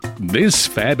This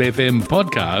FAB FM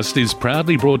podcast is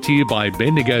proudly brought to you by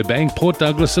Bendigo Bank, Port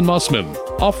Douglas and Mossman,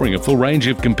 offering a full range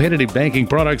of competitive banking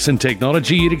products and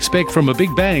technology you'd expect from a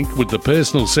big bank with the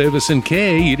personal service and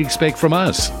care you'd expect from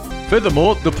us.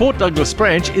 Furthermore, the Port Douglas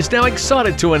branch is now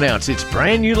excited to announce its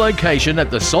brand new location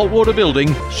at the Saltwater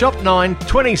Building, Shop 9,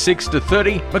 26 to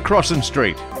 30 Macrossan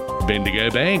Street. Bendigo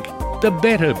Bank, the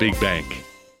better big bank.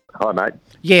 Hi, mate.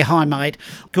 Yeah, hi, mate.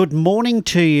 Good morning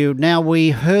to you. Now, we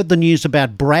heard the news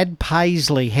about Brad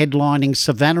Paisley headlining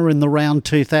Savannah in the round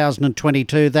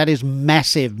 2022. That is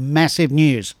massive, massive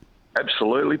news.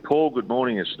 Absolutely, Paul. Good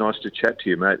morning. It's nice to chat to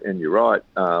you, mate. And you're right.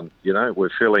 We're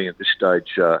feeling at this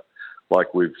stage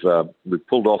like we've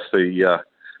pulled off the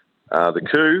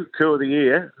coup of the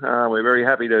year. We're very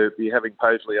happy to be having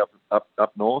Paisley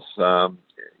up north.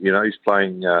 He's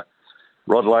playing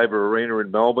Rod Laver Arena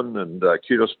in Melbourne and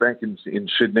Kudos Bank in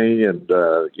Sydney and,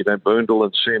 Boondall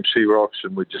and CMC Rocks,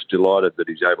 and we're just delighted that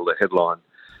he's able to headline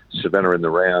Savannah in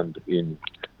the round in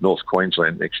North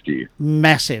Queensland next year.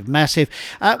 Massive, massive.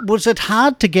 Was it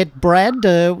hard to get Brad?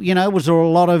 Was there a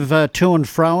lot of to and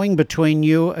froing between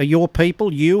your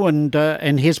people, you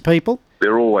and his people?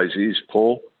 There always is,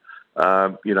 Paul.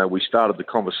 We started the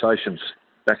conversations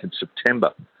back in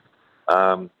September.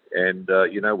 We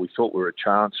thought we were a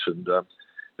chance, and of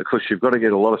course you've got to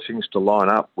get a lot of things to line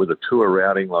up with a tour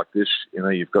routing like this.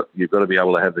 You've got to be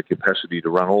able to have the capacity to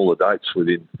run all the dates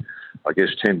within, I guess,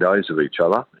 10 days of each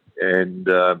other. And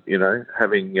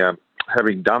having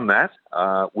done that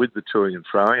with the toing and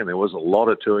throwing, and there was a lot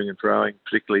of toing and throwing,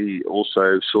 particularly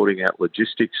also sorting out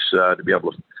logistics to be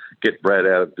able to get Brad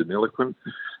out of Deniliquin.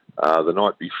 The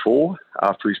night before,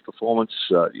 after his performance,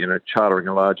 chartering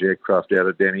a large aircraft out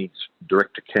of Dein,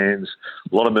 direct to Cairns,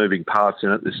 a lot of moving parts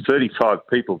in it. There's 35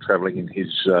 people travelling in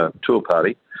his tour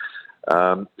party.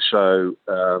 It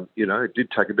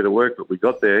did take a bit of work, but we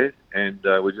got there, and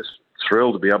we're just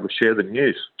thrilled to be able to share the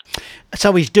news.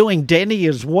 So he's doing Denny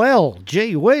as well.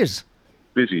 Gee whiz.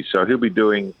 Busy. So he'll be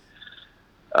doing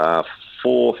 4,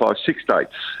 5, 6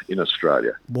 dates in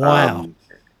Australia. Wow.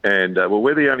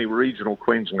 We're the only regional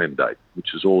Queensland date,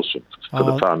 which is awesome for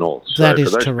the far north. That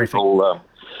is for those terrific. So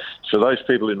those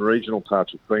people in regional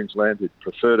parts of Queensland who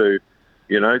prefer to,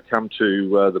 come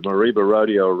to the Mareeba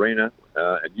Rodeo Arena,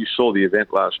 and you saw the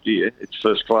event last year. It's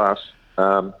first class.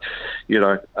 We're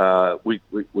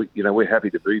happy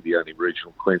to be the only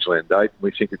regional Queensland date.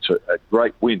 We think it's a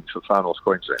great win for far north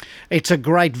Queensland. It's a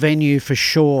great venue for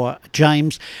sure,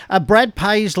 James. Brad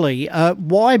Paisley,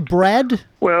 why Brad?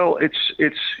 Well, it's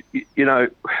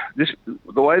the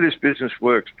way this business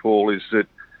works, Paul, is that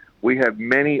we have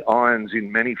many irons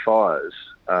in many fires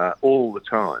all the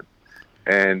time.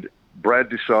 And Brad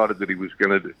decided that he was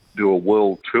going to do a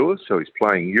world tour, so he's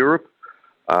playing Europe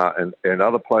and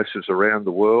other places around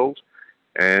the world.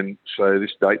 And so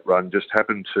this date run just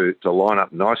happened to line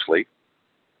up nicely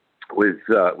with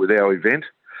our event.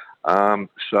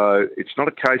 So it's not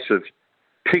a case of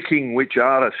picking which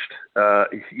artist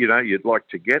you'd like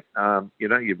to get.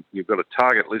 You've got a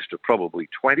target list of probably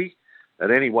 20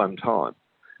 at any one time.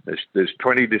 There's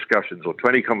 20 discussions or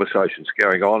 20 conversations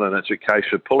going on, and it's a case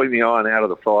of pulling the iron out of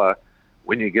the fire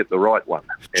when you get the right one.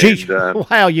 Geez,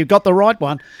 wow, you got the right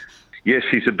one. Yes,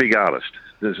 he's a big artist.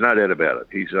 There's no doubt about it.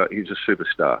 He's a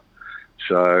superstar.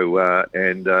 So,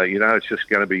 it's just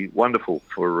going to be wonderful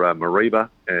for Mareeba,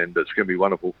 and it's going to be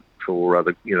wonderful for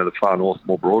the far north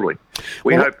more broadly.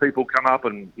 We hope people come up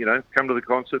and come to the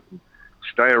concert and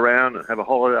stay around and have a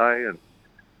holiday and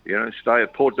stay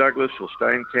at Port Douglas or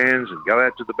stay in Cairns and go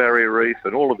out to the Barrier Reef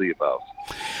and all of the above.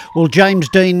 Well, James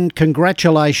Dein,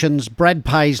 congratulations. Brad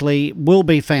Paisley will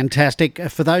be fantastic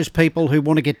for those people who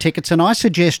want to get tickets. And I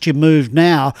suggest you move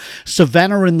now,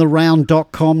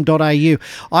 savannahintheround.com.au.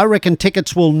 I reckon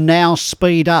tickets will now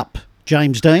speed up.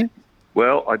 James Dein?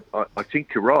 Well, I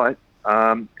think you're right.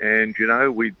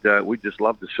 We'd just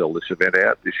love to sell this event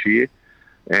out this year.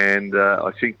 And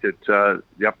I think that the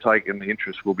uptake and the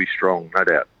interest will be strong, no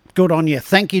doubt. Good on you.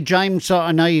 Thank you, James.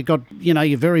 I know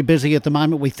you're very busy at the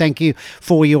moment. We thank you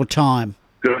for your time.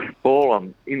 Good, Paul.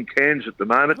 I'm in Cairns at the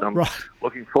moment. I'm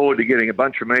looking forward to getting a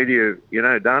bunch of media,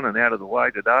 done and out of the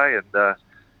way today, and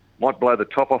might blow the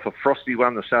top off a frosty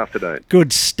one this afternoon.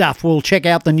 Good stuff. We'll check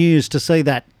out the news to see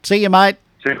that. See you, mate.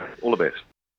 See you. All the best.